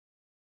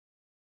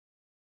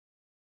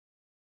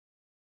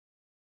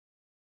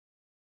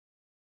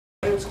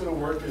it's going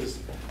to work is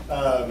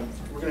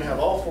we're going to have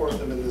all 4 of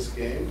them in this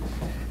game,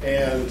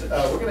 and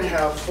we're going to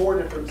have 4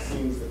 different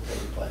scenes that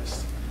take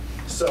place.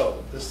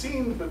 So the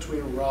scene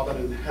between Robin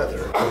and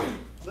Heather,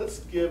 let's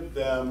give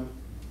them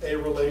a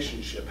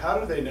relationship. How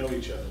do they know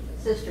each other?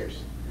 Sisters.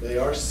 They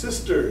are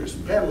sisters.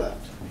 panLeft.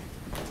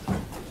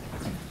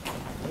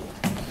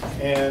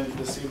 And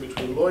the scene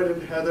between Lloyd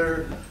and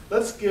Heather,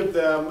 let's give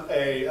them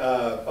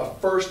a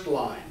first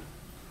line.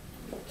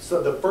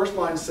 So the first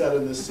line said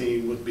in this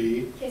scene would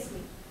be, Kiss me.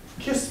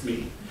 Kiss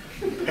me,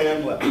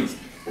 panLeft.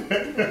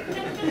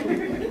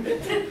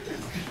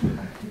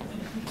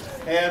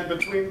 And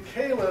between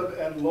Caleb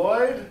and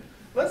Lloyd,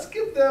 let's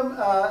give them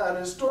an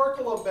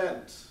historical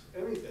event.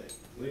 Anything.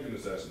 Lincoln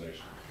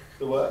assassination.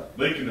 The what?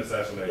 Lincoln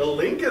assassination. The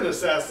Lincoln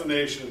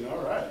assassination.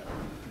 All right.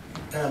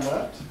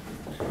 panLeft.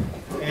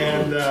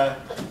 And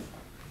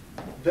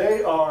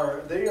they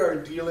are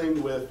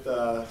dealing with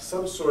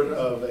some sort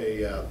of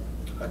a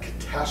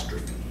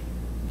catastrophe.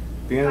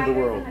 The end of the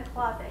world.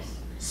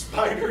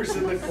 Spiders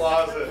in the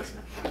closet. Spiders in the closet.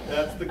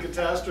 That's the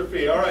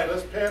catastrophe. All right,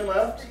 let's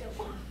panLeft.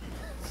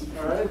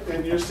 All right,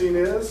 and your scene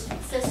is?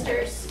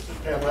 Sisters.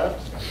 panLeft.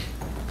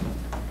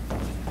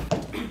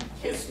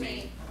 Kiss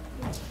me.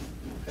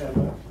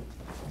 panLeft.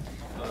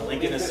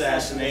 Lincoln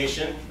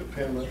assassination.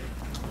 panLeft.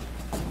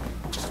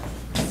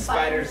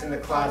 Spiders in the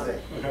closet.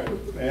 All right,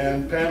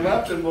 and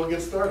panLeft, and we'll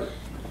get started.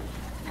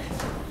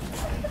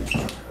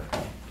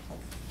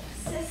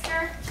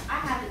 Sister, I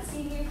haven't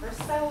seen you for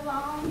so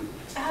long.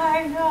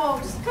 I know.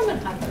 Just come and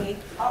hug me.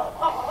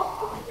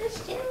 Oh,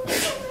 Miss you.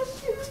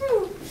 Miss you.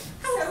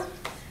 so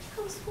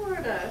How's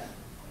Florida?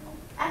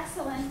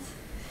 excellent.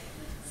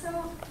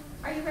 So,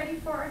 are you ready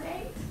for a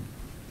date?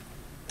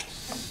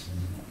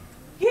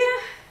 Yeah,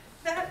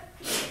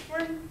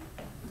 we're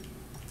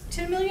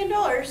 $10 million.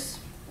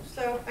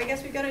 So I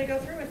guess we gotta go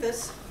through with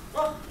this.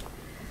 Oh,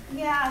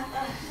 Yeah,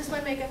 is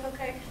my makeup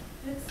okay?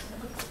 it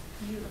looks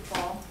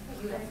beautiful.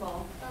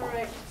 Beautiful. All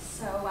right.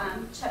 So,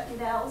 Chuck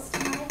Liddell's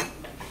tonight.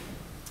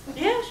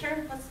 Yeah,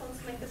 sure. Let's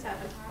make this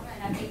happen. All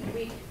right, I think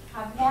we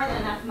have more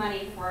than enough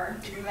money for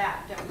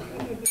that, don't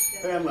we?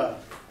 panLeft.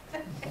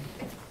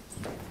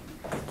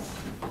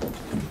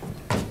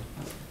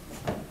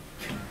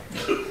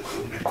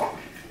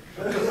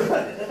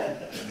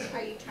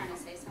 Are you trying to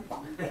say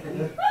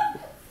something?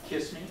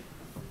 Kiss me.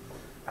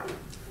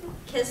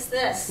 Kiss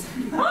this.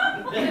 You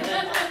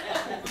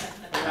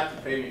have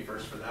to pay me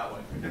first for that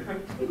one.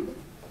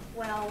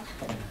 Well,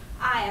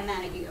 I am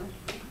mad at you.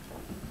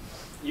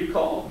 You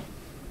called.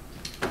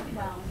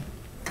 Well,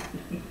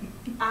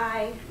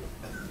 I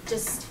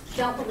just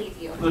don't believe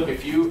you. Look,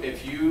 if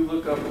you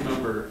look up a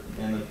number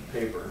in the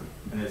paper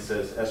and it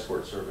says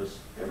escort service,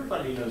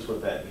 everybody knows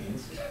what that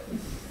means.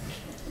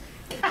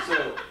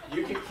 So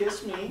you can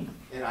kiss me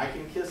and I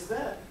can kiss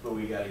that, but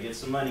we got to get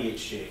some money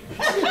exchanged.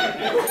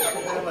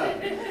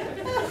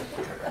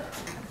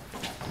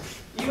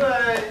 You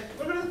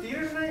going to the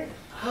theater tonight?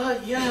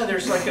 Yeah,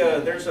 there's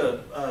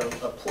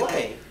a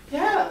play.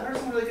 Yeah, there's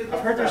some really good.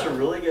 I've heard there's a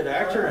really good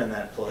actor in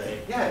that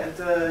play. Yeah,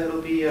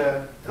 it'll be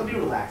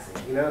relaxing.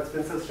 You know, it's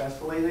been so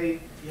stressful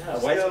lately. Yeah,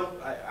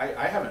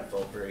 I haven't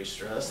felt very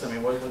stressed. I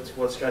mean,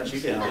 what's got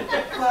you down?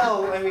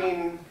 Well, I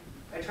mean,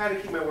 I try to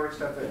keep my work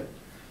stuff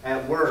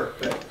at work,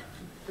 but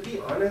to be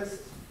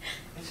honest,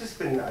 it's just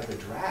been a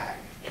drag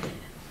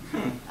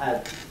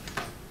at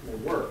my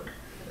work.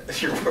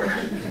 Your work.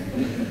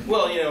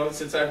 Well, you know,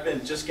 since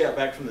I've just got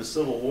back from the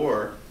Civil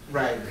War,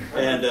 Right.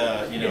 and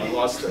you know,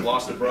 lost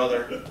a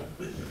brother,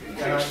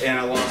 and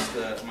I lost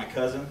my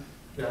cousin.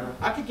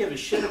 I could give a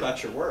shit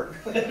about your work.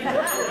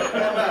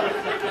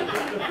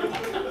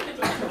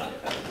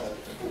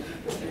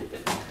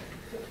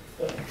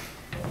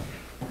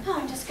 Oh,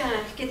 I'm just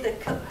gonna get the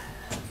coat.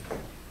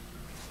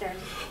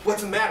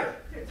 What's the matter?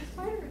 There's a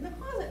spider in the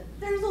closet.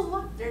 There's a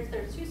lot.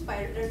 There's 2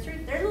 spiders.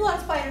 There's a lot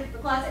of spiders in the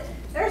closet.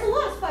 There's a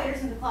lot of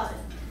spiders in the closet.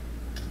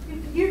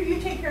 You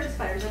take care of the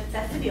spiders.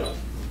 That's the deal.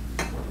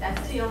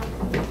 That's the deal.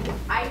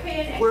 I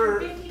pay an extra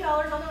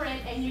 $50 on the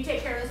rent, and you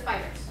take care of the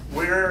spiders.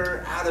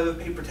 We're out of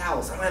paper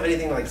towels. I don't have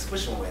anything to like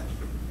squish them with.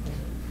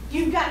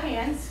 You've got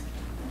hands.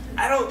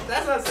 I don't.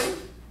 That's not safe.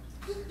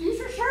 Just use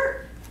your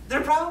shirt.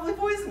 They're probably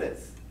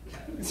poisonous.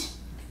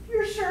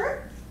 Your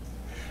shirt.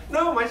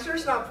 No, my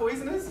shirt's not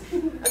poisonous. I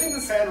think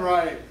this.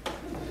 panRight.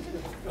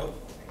 Oh.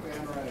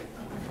 panRight.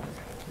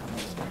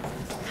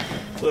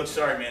 Look,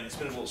 sorry, man. It's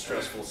been a little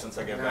stressful since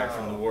I got back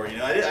from the war. You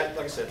know, I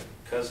like I said,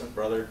 cousin,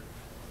 brother,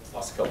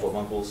 lost a couple of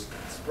uncles.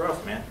 It's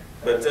rough, man.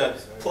 But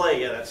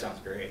play, yeah, that sounds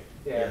great.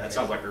 Yeah, that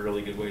sounds like a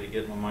really good way to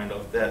get my mind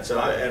off that. So,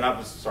 I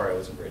was sorry I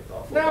wasn't very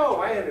thoughtful.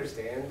 No, I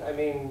understand. I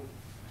mean,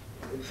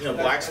 you know,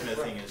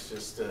 blacksmithing is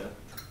just.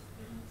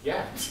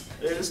 Yeah.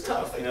 It is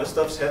tough. You know,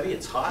 stuff's heavy.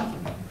 It's hot.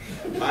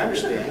 I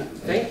understand.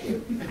 Thank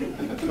you.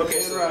 Okay,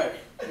 so Right.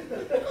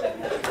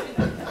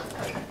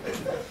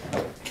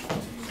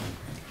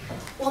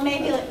 Well,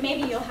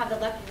 maybe you'll have the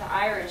luck of the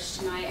Irish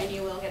tonight, and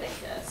you will get a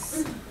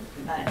kiss.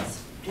 But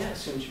yeah, as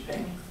soon as you pay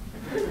me.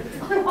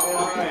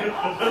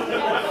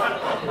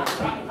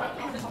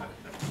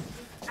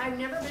 I've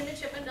never been to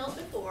Chippendales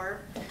before,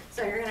 so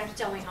So you're gonna have to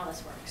tell me how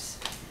this works.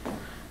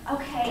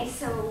 Okay,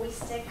 so we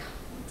stick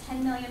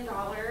 $10 million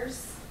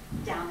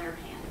down their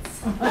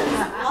pants.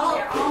 All,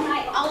 They're all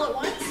night long. all at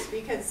once,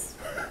 because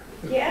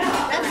Yeah.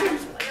 that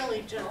seems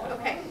really gentle.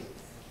 Okay.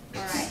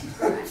 All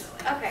right.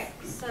 Okay.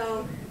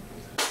 So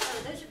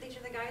these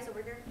are the guys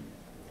over here.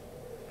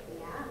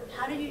 Yeah.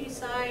 How do you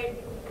decide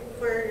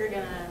who you're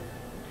gonna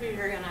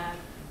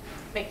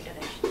make a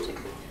donation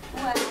to?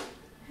 Well,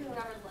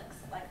 whoever looks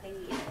like they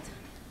need it.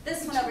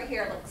 This one over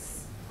here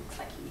looks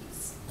like he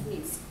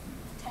needs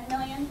 10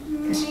 million,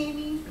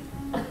 maybe.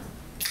 10,000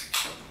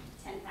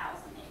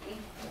 maybe.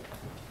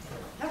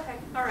 Okay.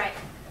 All right.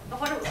 But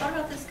what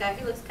about this guy?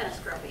 He looks kind of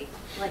scruffy.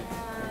 Like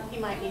he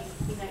might need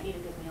a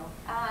good meal.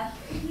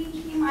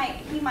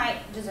 He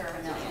might deserve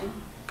 $1 million.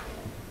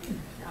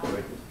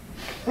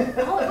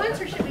 All at once,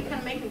 or should we kind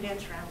of make him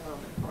dance around a little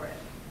bit for it?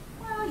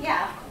 Well,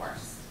 yeah, of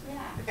course.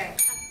 Yeah. Okay.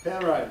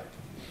 Pan right.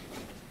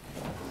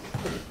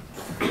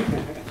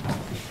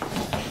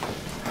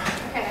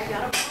 Okay, I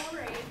got him all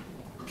ready,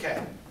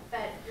 Okay.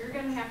 but you're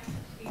gonna have to.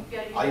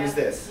 I'll use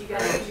this. You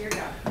gotta use your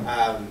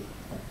gun.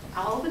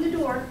 I'll open the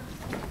door.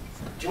 Do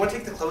you want to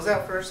take the clothes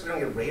out first so we don't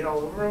get raid all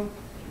over them?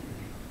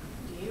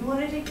 Do you want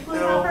to take the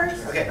clothes out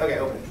first? Okay,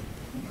 open it.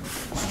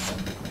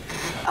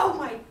 Oh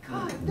my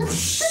God! This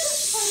is the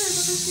spider I've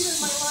ever seen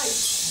in my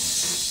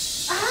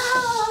life.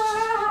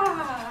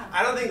 Ah!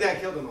 I don't think that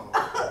killed them all.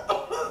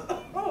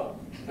 Oh,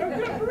 I'm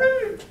gonna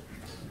breathe.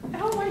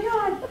 Oh my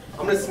God!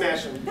 I'm gonna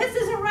smash them. This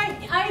isn't right.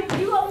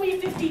 You owe me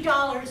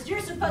 $50. You're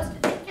supposed to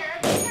take care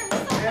of me.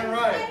 Pan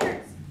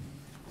right.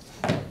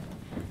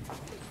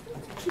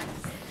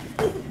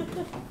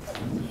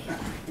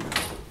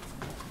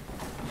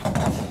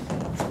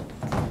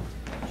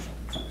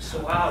 So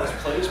wow, this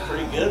play's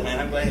pretty good, man.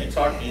 I'm glad you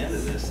talked me into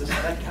this.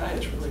 That guy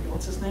is really good.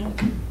 What's his name?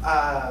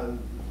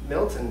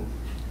 Milton.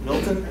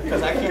 Milton?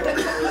 Because I can't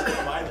remember his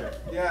name either.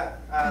 Yeah.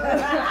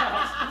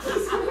 I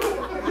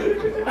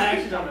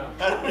actually don't know.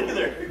 I don't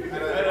either.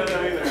 I don't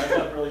know either. I'm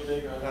not really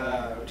big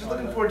on Just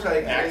looking forward to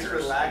like a nice Actors,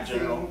 relaxing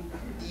general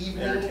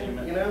evening,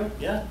 entertainment. you know?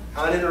 Yeah.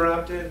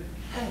 Uninterrupted.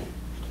 Hey,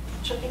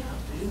 check it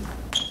out, dude.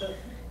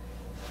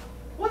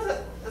 What's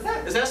that?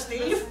 Is that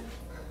Steve?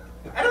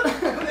 I don't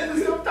know. In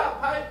the stovetop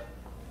pipe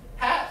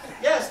hat.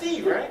 Yeah,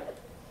 Steve, right?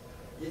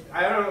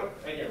 I don't know.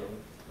 I can't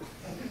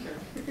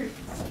remember.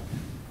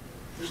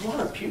 There's a lot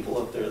of people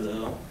up there,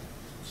 though.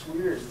 It's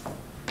weird.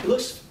 He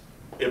looks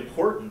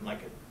important, like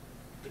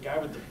the guy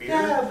with the beard.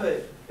 Yeah,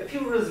 but if he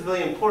was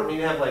really important,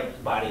 he'd have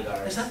like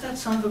bodyguards. Is that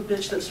son of a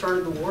bitch that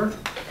started the war?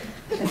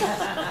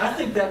 I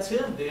think that's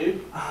him,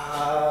 dude.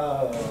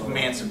 Oh.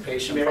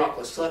 Emancipation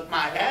Proclamation sucked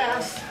my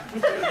ass.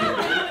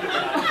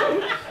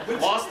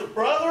 Lost a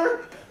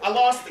brother, I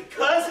lost a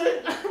cousin,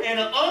 and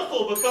an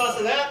uncle because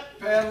of that.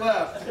 Pan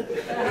left.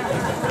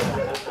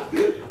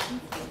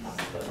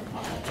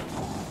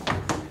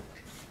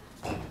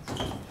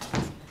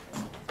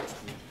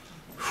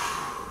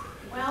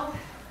 Well,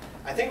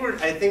 I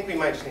think we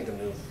might just need to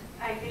move.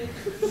 I think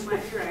you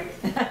might be right.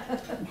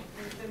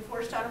 We've been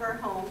forced out of our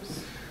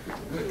homes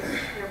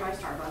to nearby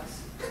Starbucks.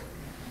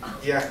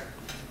 Yeah.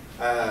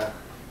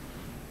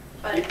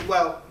 But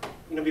Well,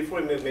 you know,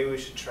 before we move, maybe we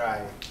should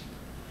try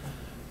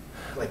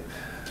like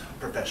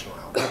professional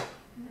help.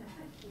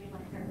 you mean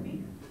like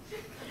therapy?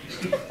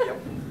 Yep.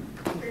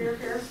 For your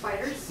fear of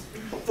spiders?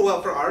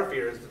 Well, for our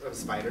fears of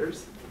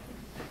spiders.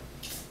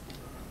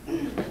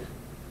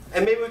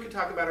 And maybe we could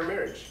talk about our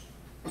marriage.